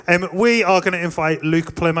We are going to invite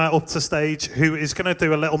Luke Plimmer up to stage, who is going to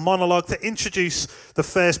do a little monologue to introduce the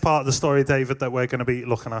first part of the story, David, that we're going to be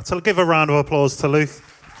looking at. So give a round of applause to Luke.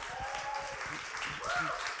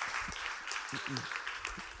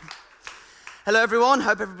 Hello everyone,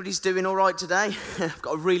 hope everybody's doing all right today. I've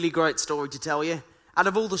got a really great story to tell you. Out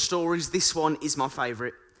of all the stories, this one is my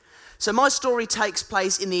favourite. So my story takes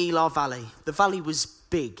place in the Elah Valley. The valley was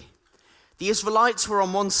big. The Israelites were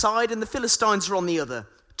on one side and the Philistines were on the other.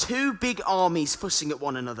 Two big armies fussing at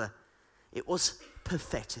one another. It was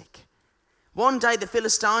pathetic. One day the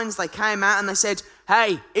Philistines, they came out and they said,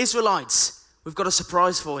 "Hey, Israelites, we've got a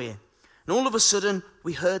surprise for you." And all of a sudden,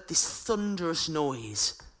 we heard this thunderous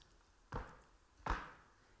noise.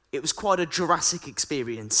 It was quite a Jurassic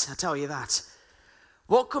experience, I tell you that.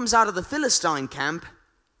 What comes out of the Philistine camp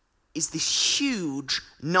is this huge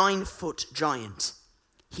 9-foot giant.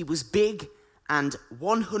 He was big and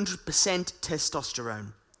 100%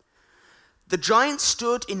 testosterone. The giant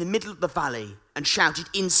stood in the middle of the valley and shouted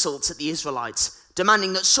insults at the Israelites,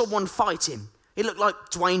 demanding that someone fight him. He looked like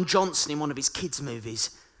Dwayne Johnson in one of his kids' movies.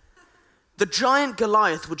 The giant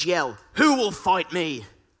Goliath would yell, "Who will fight me?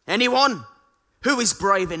 Anyone? Who is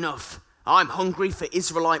brave enough? I'm hungry for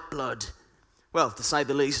Israelite blood." Well, to say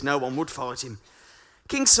the least, no one would fight him.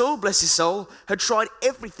 King Saul, bless his soul, had tried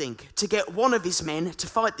everything to get one of his men to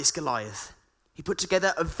fight this Goliath. He put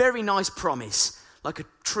together a very nice promise, like a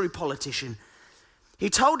true politician. He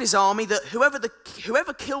told his army that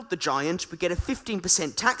whoever killed the giant would get a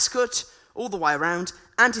 15% tax cut all the way around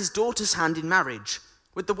and his daughter's hand in marriage.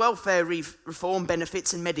 With the welfare reform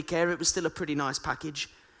benefits and Medicare, it was still a pretty nice package.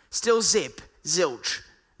 Still zip, zilch,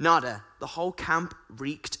 nada. The whole camp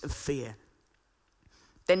reeked of fear.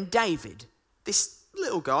 Then David, this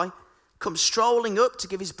little guy, comes strolling up to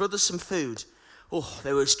give his brothers some food. Oh,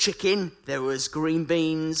 there was chicken, there was green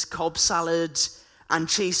beans, cob salad, and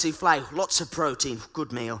cheese souffle. Lots of protein,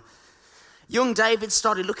 good meal. Young David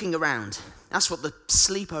started looking around. That's what the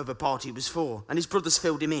sleepover party was for, and his brothers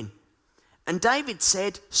filled him in. And David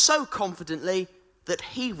said so confidently that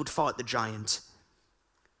he would fight the giant.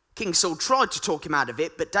 King Saul tried to talk him out of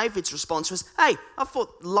it, but David's response was, "Hey, I've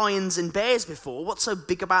fought lions and bears before. What's so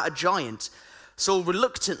big about a giant?" Saul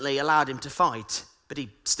reluctantly allowed him to fight, but he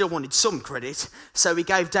still wanted some credit, so he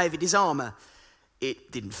gave David his armour. It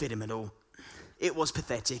didn't fit him at all. It was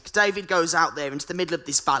pathetic. David goes out there into the middle of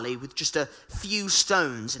this valley with just a few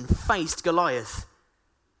stones and faced Goliath.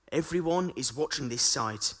 Everyone is watching this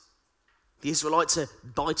sight. The Israelites are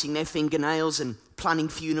biting their fingernails and planning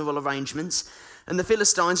funeral arrangements, and the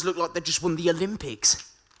Philistines look like they just won the Olympics.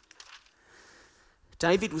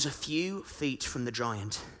 David was a few feet from the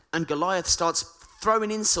giant, and Goliath starts throwing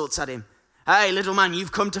insults at him. "Hey, little man,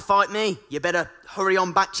 you've come to fight me? You better hurry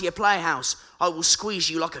on back to your playhouse. I will squeeze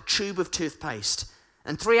you like a tube of toothpaste,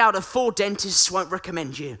 and 3 out of 4 dentists won't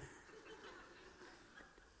recommend you."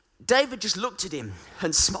 David just looked at him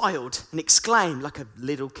and smiled and exclaimed like a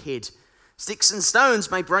little kid, "Sticks and stones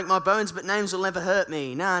may break my bones, but names will never hurt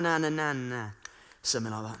me. Nah, nah, nah, nah, nah."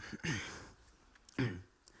 Something like that.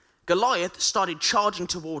 Goliath started charging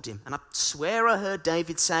toward him, and I swear I heard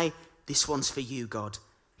David say, "This one's for you, God."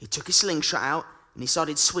 He took his slingshot out, and he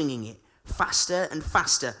started swinging it, faster and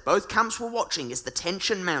faster. Both camps were watching as the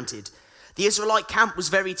tension mounted. The Israelite camp was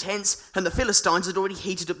very tense, and the Philistines had already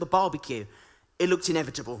heated up the barbecue. It looked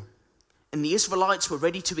inevitable, and the Israelites were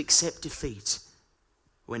ready to accept defeat.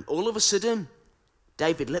 When all of a sudden,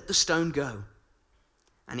 David let the stone go,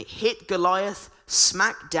 and it hit Goliath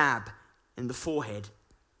smack dab in the forehead.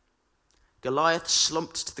 Goliath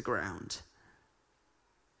slumped to the ground.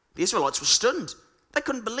 The Israelites were stunned. They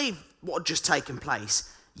couldn't believe what had just taken place.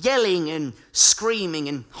 Yelling and screaming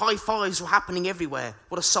and high fives were happening everywhere.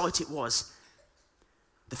 What a sight it was.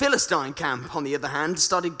 The Philistine camp, on the other hand,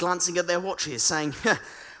 started glancing at their watches, saying,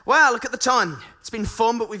 "Well, look at the time. It's been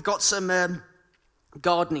fun, but we've got some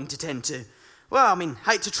gardening to tend to. Well, I mean,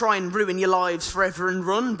 hate to try and ruin your lives forever and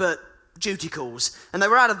run, but duty calls." And they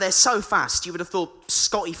were out of there so fast, you would have thought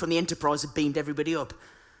Scotty from the Enterprise had beamed everybody up.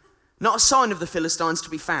 Not a sign of the Philistines to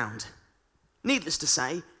be found. Needless to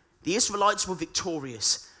say, the Israelites were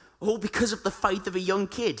victorious, all because of the faith of a young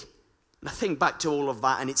kid. And I think back to all of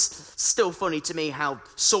that, and it's still funny to me how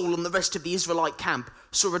Saul and the rest of the Israelite camp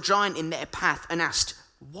saw a giant in their path and asked,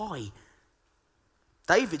 why?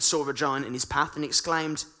 David saw a giant in his path and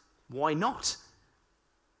exclaimed, "Why not?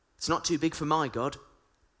 It's not too big for my God."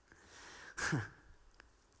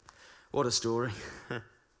 What a story.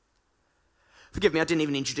 Forgive me, I didn't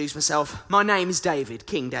even introduce myself. My name is David,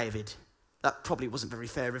 King David. That probably wasn't very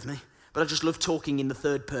fair of me, but I just love talking in the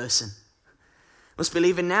third person. Must be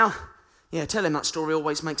leaving now? Yeah, telling that story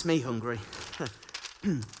always makes me hungry.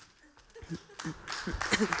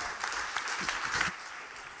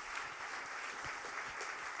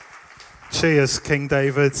 Cheers, King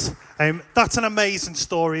David. That's an amazing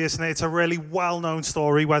story, isn't it? It's a really well-known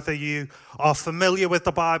story, whether you are familiar with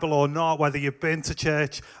the Bible or not, whether you've been to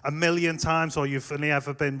church a million times or you've only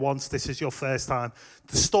ever been once, this is your first time.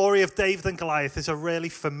 The story of David and Goliath is a really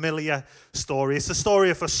familiar story. It's the story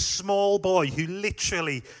of a small boy who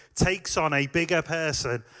literally takes on a bigger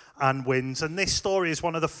person and wins. And this story is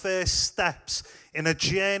one of the first steps in a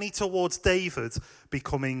journey towards David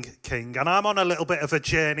becoming king. And I'm on a little bit of a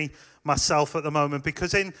journey myself at the moment,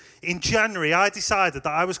 because in January I decided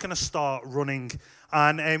that I was going to start running.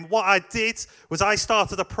 And what I did was I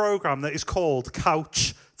started a program that is called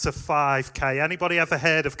Couch to 5K. Anybody ever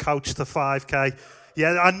heard of Couch to 5K?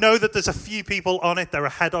 Yeah, I know that there's a few people on it. They're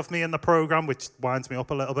ahead of me in the program, which winds me up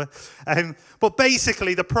a little bit. But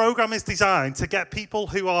basically, the program is designed to get people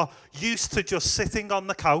who are used to just sitting on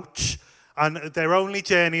the couch, and their only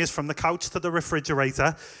journey is from the couch to the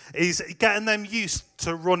refrigerator, is getting them used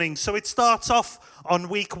to running. So it starts off on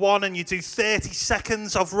week 1 and you do 30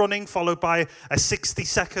 seconds of running, followed by a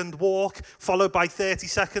 60-second walk, followed by 30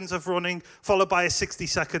 seconds of running, followed by a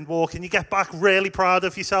 60-second walk, and you get back really proud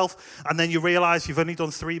of yourself, and then you realize you've only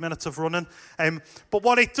done 3 minutes of running. But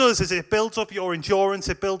what it does is it builds up your endurance,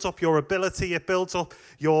 it builds up your ability, it builds up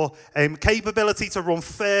your capability to run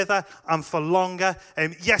further and for longer.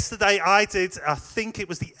 Yesterday I think it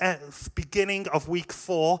was the beginning of week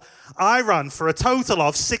 4, I ran for a total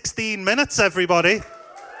of 16 minutes, everybody.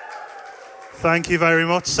 Thank you very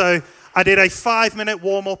much. So I did a 5-minute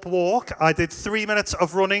warm-up walk. I did 3 minutes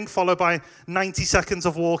of running, followed by 90 seconds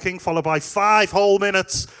of walking, followed by 5 whole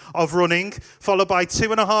minutes of running, followed by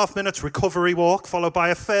 2.5 minutes recovery walk, followed by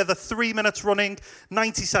a further 3 minutes running,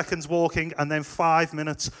 90 seconds walking, and then 5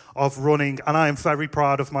 minutes of running. And I am very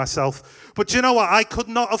proud of myself. But do you know what? I could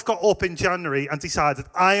not have got up in January and decided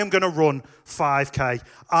I am going to run 5K.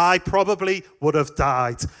 I probably would have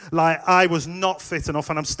died. Like, I was not fit enough,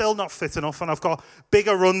 and I'm still not fit enough, and I've got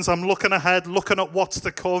bigger runs. I'm looking ahead, looking at what's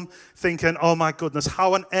to come, thinking, oh my goodness,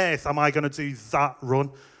 how on earth am I going to do that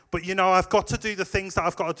run? But you know, I've got to do the things that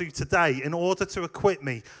I've got to do today in order to equip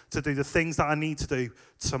me to do the things that I need to do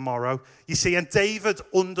tomorrow. You see, and David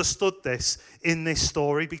understood this in this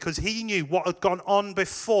story because he knew what had gone on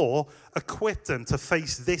before equipped him to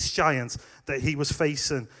face this giant that he was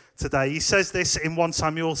facing today. He says this in 1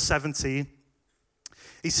 Samuel 17.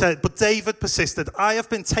 He said, but David persisted, I have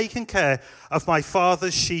been taking care of my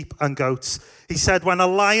father's sheep and goats. He said, when a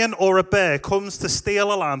lion or a bear comes to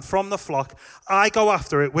steal a lamb from the flock, I go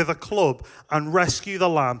after it with a club and rescue the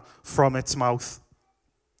lamb from its mouth.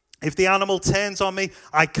 If the animal turns on me,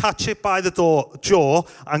 I catch it by the jaw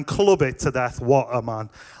and club it to death. What a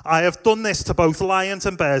man. I have done this to both lions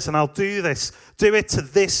and bears, and I'll do it to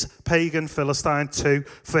this pagan Philistine too,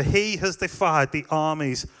 for he has defied the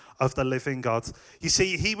armies of the living God. You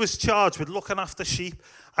see, he was charged with looking after sheep,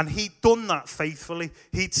 and he'd done that faithfully.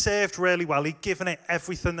 He'd served really well. He'd given it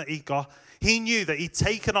everything that he got. He knew that he'd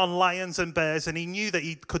taken on lions and bears, and he knew that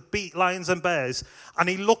he could beat lions and bears. And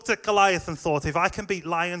he looked at Goliath and thought, if I can beat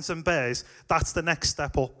lions and bears, that's the next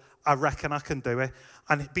step up. I reckon I can do it.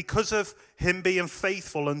 And because of him being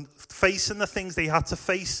faithful and facing the things that he had to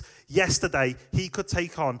face yesterday, he could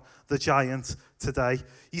take on the giant today.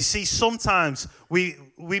 You see, sometimes we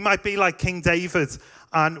might be like King David,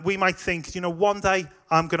 and we might think, you know, one day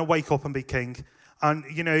I'm going to wake up and be king. And,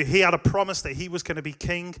 you know, he had a promise that he was going to be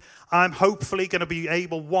king. I'm hopefully going to be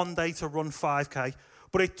able one day to run 5K.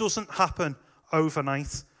 But it doesn't happen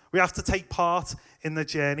overnight. We have to take part in the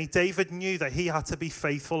journey. David knew that he had to be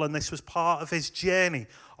faithful, and this was part of his journey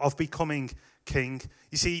of becoming king.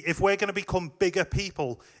 You see, if we're going to become bigger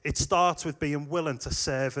people, it starts with being willing to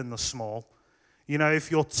serve in the small. You know,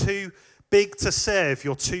 if you're too big to serve,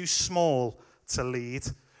 you're too small to lead.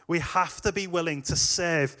 We have to be willing to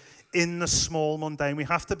serve in the small mundane. We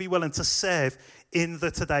have to be willing to serve in the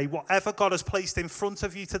today. Whatever God has placed in front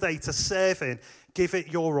of you today to serve in, give it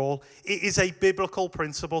your all. It is a biblical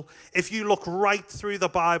principle. If you look right through the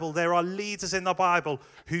Bible, there are leaders in the Bible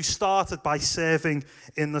who started by serving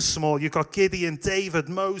in the small. You've got Gideon, David,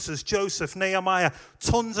 Moses, Joseph, Nehemiah.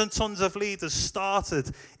 Tons and tons of leaders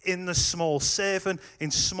started in the small, serving in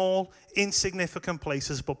small, insignificant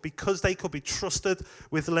places. But because they could be trusted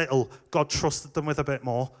with little, God trusted them with a bit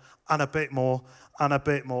more, and a bit more, and a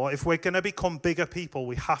bit more. If we're going to become bigger people,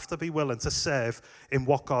 we have to be willing to serve in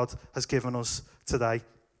what God has given us today.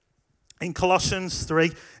 In Colossians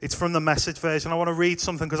 3, it's from the Message version. I want to read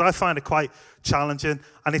something because I find it quite challenging.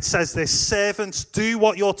 And it says this: servants, do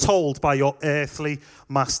what you're told by your earthly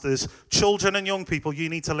masters. Children and young people, you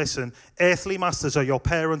need to listen. Earthly masters are your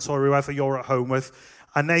parents or whoever you're at home with.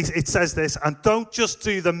 And it says this: and don't just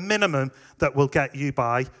do the minimum that will get you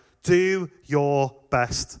by. Do your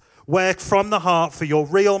best. Work from the heart for your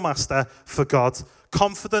real master, for God.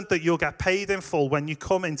 Confident that you'll get paid in full when you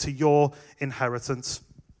come into your inheritance.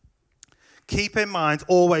 Keep in mind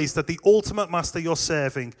always that the ultimate master you're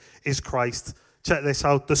serving is Christ. Check this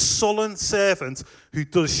out. The sullen servant who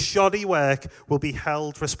does shoddy work will be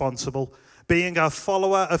held responsible. Being a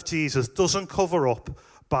follower of Jesus doesn't cover up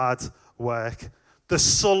bad work. The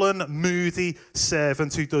sullen, moody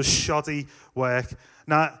servant who does shoddy work.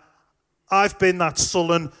 Now, I've been that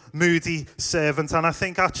sullen, moody servant, and I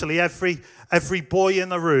think actually every boy in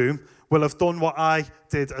the room will have done what I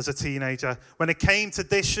did as a teenager. When it came to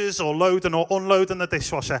dishes or loading or unloading the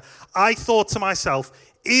dishwasher, I thought to myself,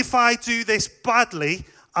 if I do this badly,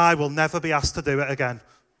 I will never be asked to do it again.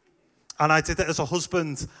 And I did it as a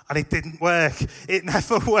husband, and it didn't work. It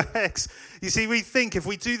never works. You see, we think if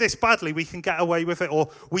we do this badly, we can get away with it,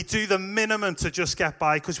 or we do the minimum to just get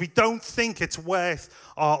by because we don't think it's worth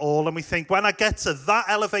our all. And we think, when I get to that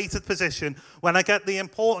elevated position, when I get the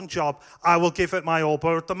important job, I will give it my all.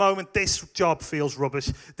 But at the moment, this job feels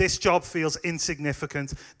rubbish. This job feels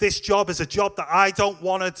insignificant. This job is a job that I don't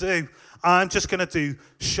want to do. I'm just going to do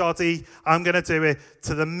shoddy. I'm going to do it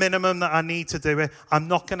to the minimum that I need to do it. I'm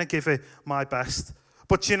not going to give it my best.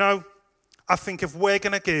 But you know, I think if we're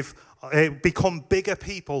going to become bigger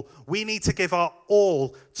people, we need to give our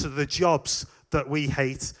all to the jobs that we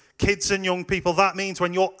hate. Kids and young people, that means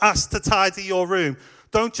when you're asked to tidy your room,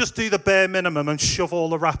 don't just do the bare minimum and shove all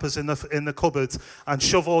the wrappers in the cupboard and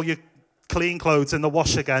shove all your clean clothes in the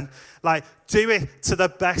wash again. Like, do it to the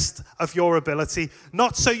best of your ability.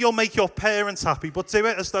 Not so you'll make your parents happy, but do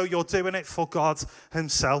it as though you're doing it for God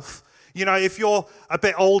himself. You know, if you're a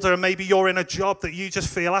bit older and maybe you're in a job that you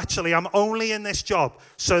just feel, actually, I'm only in this job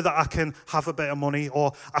so that I can have a bit of money,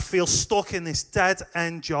 or I feel stuck in this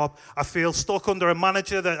dead-end job. I feel stuck under a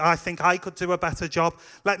manager that I think I could do a better job.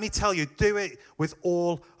 Let me tell you, do it with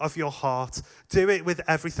all of your heart. Do it with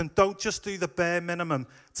everything. Don't just do the bare minimum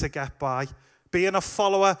to get by. Being a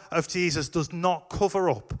follower of Jesus does not cover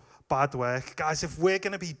up bad work. Guys, if we're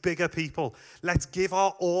going to be bigger people, let's give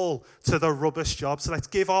our all to the rubbish jobs. Let's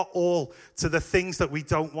give our all to the things that we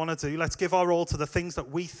don't want to do. Let's give our all to the things that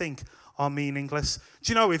we think are meaningless.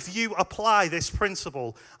 Do you know, if you apply this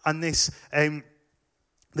principle and this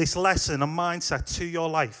lesson and mindset to your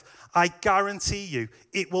life, I guarantee you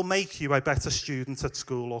it will make you a better student at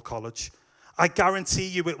school or college. I guarantee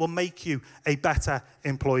you it will make you a better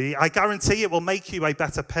employee. I guarantee it will make you a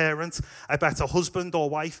better parent, a better husband or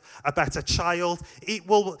wife, a better child. It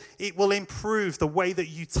will improve the way that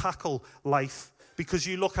you tackle life, because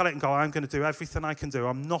you look at it and go, I'm going to do everything I can do.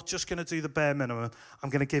 I'm not just going to do the bare minimum. I'm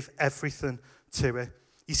going to give everything to it.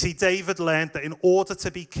 You see, David learned that in order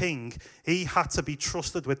to be king, he had to be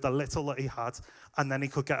trusted with the little that he had, and then he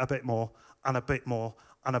could get a bit more and a bit more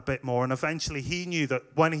and a bit more. And eventually he knew that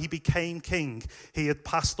when he became king, he had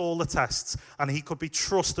passed all the tests and he could be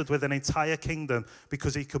trusted with an entire kingdom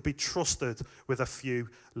because he could be trusted with a few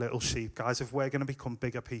little sheep. Guys, if we're going to become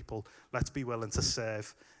bigger people, let's be willing to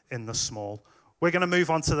serve in the small. We're going to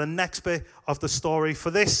move on to the next bit of the story.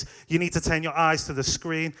 For this, you need to turn your eyes to the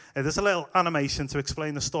screen. There's a little animation to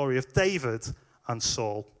explain the story of David and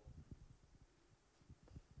Saul.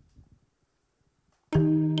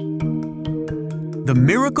 The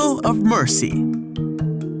Miracle of Mercy.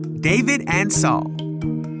 David and Saul.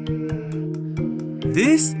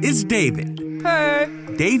 This is David. Hey.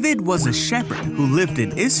 David was a shepherd who lived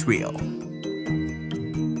in Israel.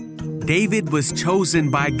 David was chosen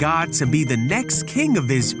by God to be the next king of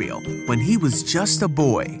Israel when he was just a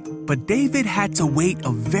boy. But David had to wait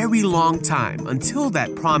a very long time until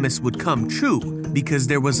that promise would come true, because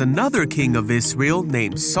there was another king of Israel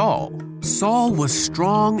named Saul. Saul was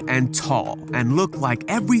strong and tall and looked like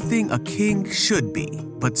everything a king should be.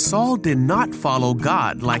 But Saul did not follow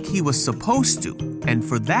God like he was supposed to, and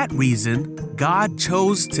for that reason, God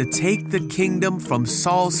chose to take the kingdom from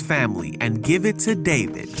Saul's family and give it to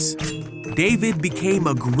David's. David became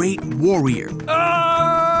a great warrior.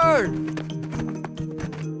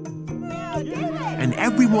 And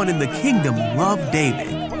everyone in the kingdom loved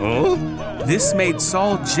David. This made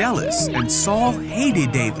Saul jealous, and Saul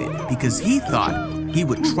hated David because he thought he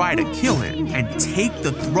would try to kill him and take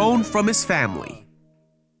the throne from his family.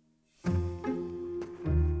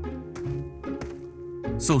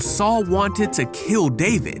 So Saul wanted to kill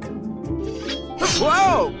David.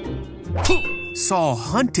 Whoa! Saul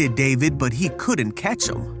hunted David, but he couldn't catch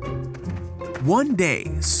him. One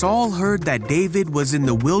day, Saul heard that David was in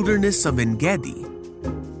the wilderness of En-Gedi.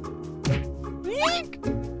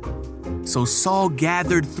 So Saul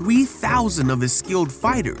gathered 3,000 of his skilled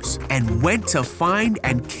fighters and went to find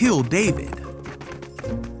and kill David.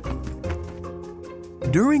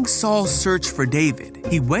 During Saul's search for David,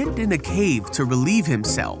 he went in a cave to relieve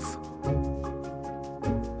himself.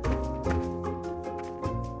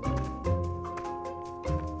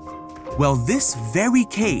 Well, this very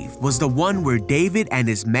cave was the one where David and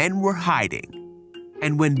his men were hiding.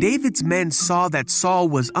 And when David's men saw that Saul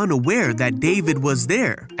was unaware that David was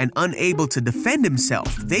there and unable to defend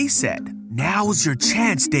himself, they said, "Now's your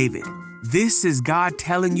chance, David. This is God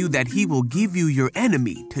telling you that he will give you your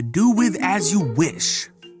enemy to do with as you wish."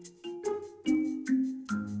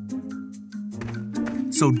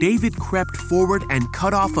 So David crept forward and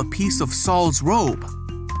cut off a piece of Saul's robe.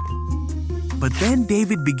 But then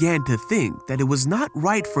David began to think that it was not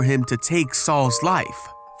right for him to take Saul's life.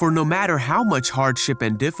 For no matter how much hardship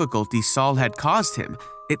and difficulty Saul had caused him,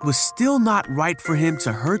 it was still not right for him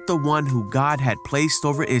to hurt the one who God had placed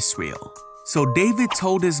over Israel. So David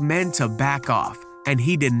told his men to back off, and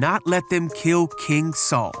he did not let them kill King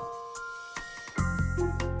Saul.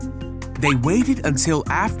 They waited until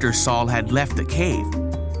after Saul had left the cave.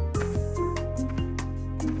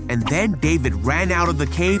 And then David ran out of the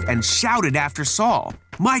cave and shouted after Saul,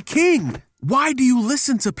 "My king! Why do you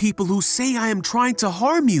listen to people who say I am trying to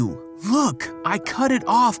harm you? Look, I cut it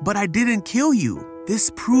off, but I didn't kill you.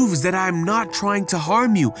 This proves that I am not trying to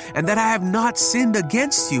harm you and that I have not sinned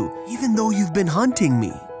against you, even though you've been hunting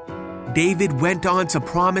me." David went on to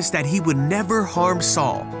promise that he would never harm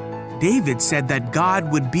Saul. David said that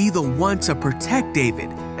God would be the one to protect David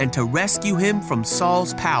and to rescue him from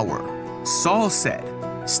Saul's power. Saul said,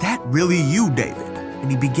 "Is that really you, David?" And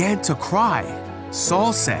he began to cry.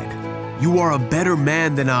 Saul said, "You are a better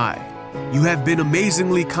man than I. You have been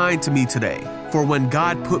amazingly kind to me today, for when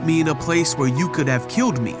God put me in a place where you could have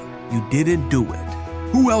killed me, you didn't do it.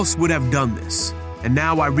 Who else would have done this? And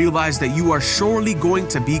now I realize that you are surely going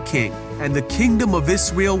to be king, and the kingdom of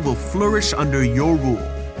Israel will flourish under your rule.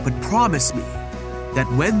 But promise me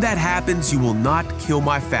that when that happens, you will not kill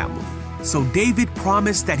my family." So David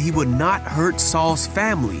promised that he would not hurt Saul's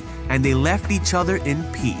family, and they left each other in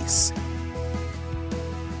peace.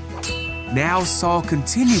 Now Saul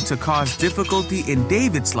continued to cause difficulty in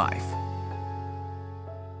David's life.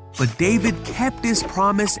 But David kept his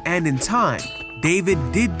promise, and in time, David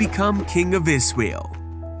did become king of Israel.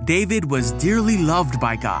 David was dearly loved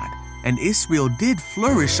by God, and Israel did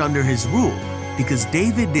flourish under his rule because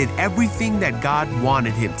David did everything that God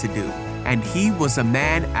wanted him to do, and he was a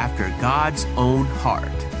man after God's own heart.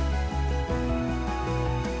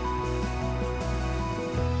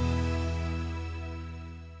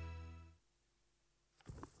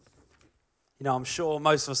 You know, I'm sure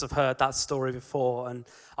most of us have heard that story before, and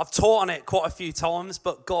I've taught on it quite a few times,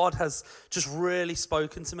 but God has just really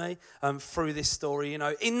spoken to me through this story. You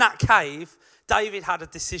know, in that cave, David had a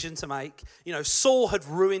decision to make. You know, Saul had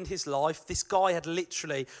ruined his life. This guy had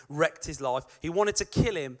literally wrecked his life. He wanted to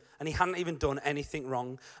kill him, and he hadn't even done anything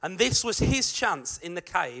wrong. And this was his chance in the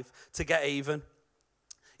cave to get even.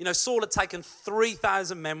 You know, Saul had taken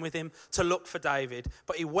 3,000 men with him to look for David,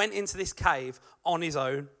 but he went into this cave on his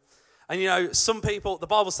own. And you know, some people, the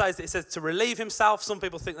Bible says that it says to relieve himself. Some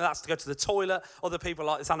people think that that's to go to the toilet. Other people,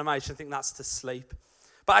 like this animation, think that's to sleep.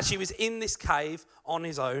 But actually, he was in this cave on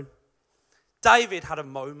his own. David had a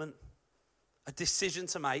moment, a decision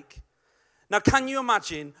to make. Now, can you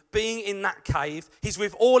imagine being in that cave? He's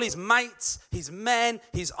with all his mates, his men,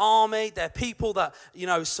 his army. They're people that, you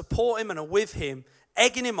know, support him and are with him,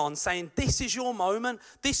 egging him on, saying, this is your moment.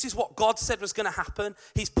 This is what God said was going to happen.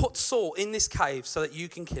 He's put Saul in this cave so that you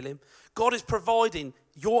can kill him. God is providing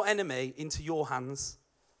your enemy into your hands.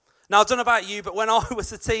 Now, I don't know about you, but when I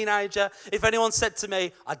was a teenager, if anyone said to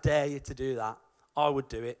me, I dare you to do that, I would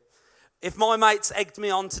do it. If my mates egged me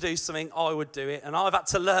on to do something, I would do it. And I've had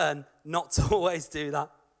to learn not to always do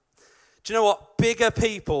that. Do you know what? Bigger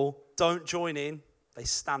people don't join in, they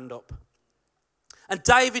stand up. And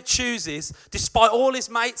David chooses, despite all his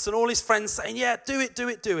mates and all his friends saying, yeah, do it, do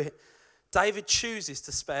it, do it. David chooses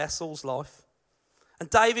to spare Saul's life. And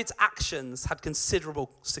David's actions had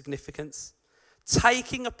considerable significance.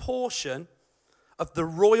 Taking a portion of the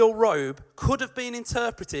royal robe could have been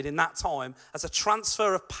interpreted in that time as a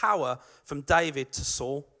transfer of power from David to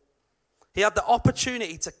Saul. He had the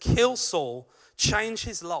opportunity to kill Saul, change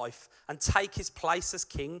his life, and take his place as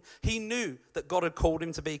king. He knew that God had called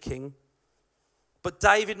him to be king. But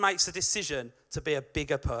David makes a decision to be a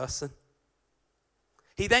bigger person.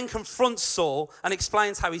 He then confronts Saul and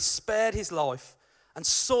explains how he spared his life. And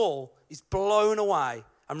Saul is blown away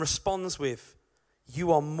and responds with,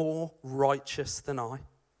 "You are more righteous than I."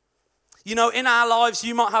 You know, in our lives,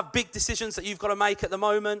 you might have big decisions that you've got to make at the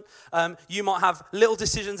moment. You might have little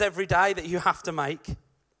decisions every day that you have to make.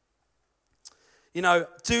 You know,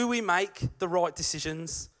 do we make the right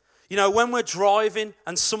decisions? You know, when we're driving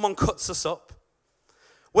and someone cuts us up.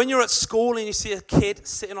 When you're at school and you see a kid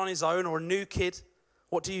sitting on his own or a new kid,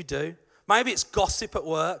 what do? Maybe it's gossip at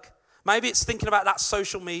work. Maybe it's thinking about that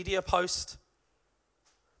social media post.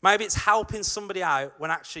 Maybe it's helping somebody out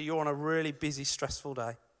when actually you're on a really busy, stressful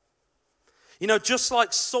day. You know, just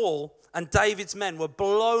like Saul and David's men were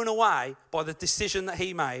blown away by the decision that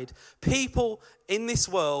he made, people in this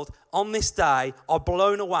world on this day are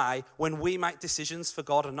blown away when we make decisions for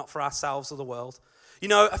God and not for ourselves or the world. You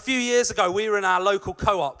know, a few years ago, we were in our local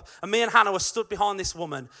co-op, and me and Hannah were stood behind this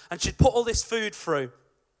woman, and she'd put all this food through.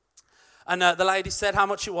 And the lady said how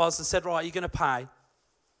much it was and said, "Right, you're going to pay."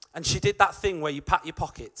 And she did that thing where you pat your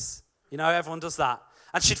pockets. You know, everyone does that.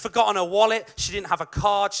 And she'd forgotten her wallet. She didn't have a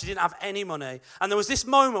card. She didn't have any money. And there was this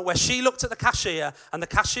moment where she looked at the cashier and the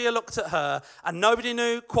cashier looked at her and nobody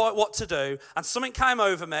knew quite what to do. And something came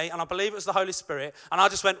over me, and I believe it was the Holy Spirit. And I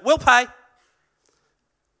just went, "We'll pay."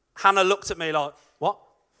 Hannah looked at me like, "What?"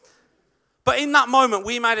 But in that moment,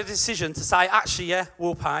 we made a decision to say, actually, yeah,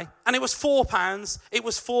 we'll pay. And it was £4. It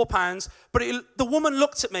was £4. But the woman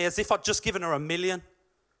looked at me as if I'd just given her $1 million.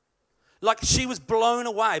 Like she was blown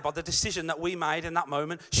away by the decision that we made in that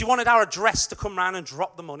moment. She wanted our address to come round and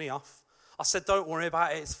drop the money off. I said, "Don't worry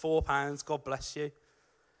about it. It's £4. God bless you."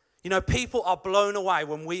 You know, people are blown away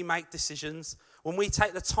when we make decisions, when we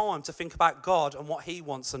take the time to think about God and what he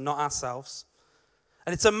wants and not ourselves.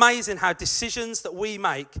 And it's amazing how decisions that we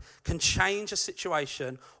make can change a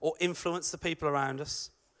situation or influence the people around us.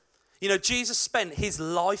 You know, Jesus spent his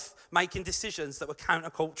life making decisions that were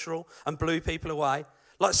countercultural and blew people away.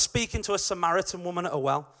 Like speaking to a Samaritan woman at a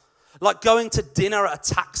well. Like going to dinner at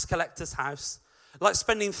a tax collector's house. Like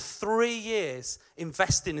spending 3 years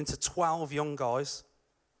investing into 12 young guys.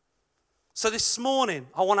 So this morning,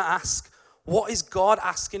 I want to ask, what is God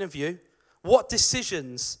asking of you? What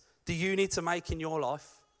decisions do you need to make in your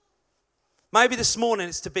life? Maybe this morning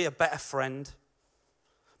it's to be a better friend.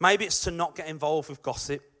 Maybe it's to not get involved with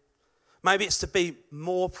gossip. Maybe it's to be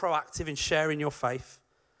more proactive in sharing your faith.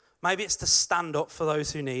 Maybe it's to stand up for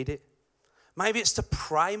those who need it. Maybe it's to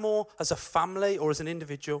pray more as a family or as an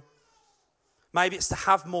individual. Maybe it's to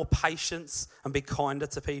have more patience and be kinder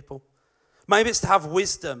to people. Maybe it's to have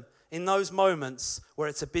wisdom in those moments where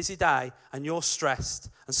it's a busy day and you're stressed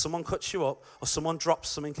and someone cuts you up or someone drops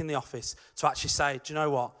something in the office, to actually say, "Do you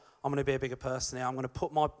know what? I'm going to be a bigger person here. I'm going to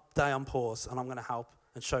put my day on pause and I'm going to help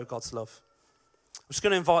and show God's love." I'm just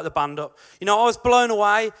going to invite the band up. You know, I was blown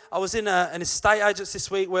away. I was in an estate agents this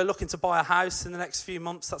week. We're looking to buy a house in the next few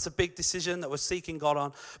months. That's a big decision that we're seeking God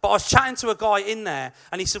on. But I was chatting to a guy in there,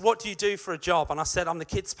 and he said, "What do you do for a job?" And I said, "I'm the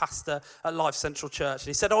kids pastor at Life Central Church." And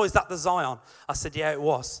he said, "Oh, is that the Zion?" I said, "Yeah, it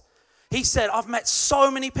was." He said, "I've met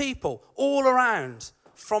so many people all around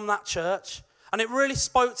from that church." And it really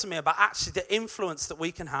spoke to me about actually the influence that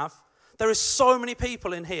we can have. There is so many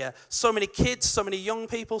people in here, so many kids, so many young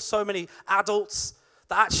people, so many adults,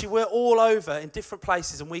 that actually we're all over in different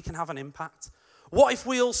places and we can have an impact. What if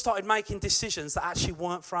we all started making decisions that actually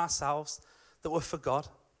weren't for ourselves, that were for God?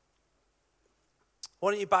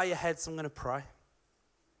 Why don't you bow your heads? I'm going to pray.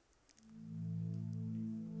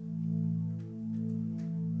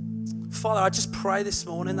 Father, I just pray this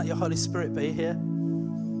morning that your Holy Spirit be here.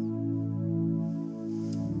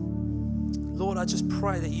 Lord, I just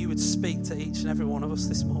pray that you would speak to each and every one of us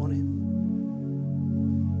this morning.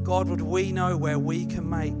 God, would we know where we can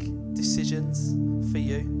make decisions for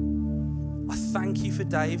you? I thank you for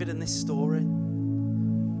David and this story.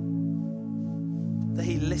 That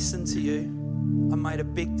he listened to you and made a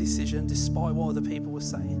big decision despite what other people were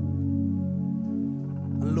saying.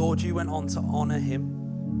 And Lord, you went on to honor him.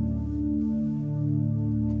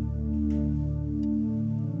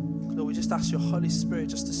 Lord, we just ask your Holy Spirit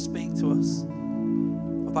just to speak to us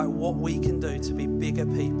about what we can do to be bigger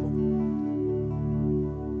people.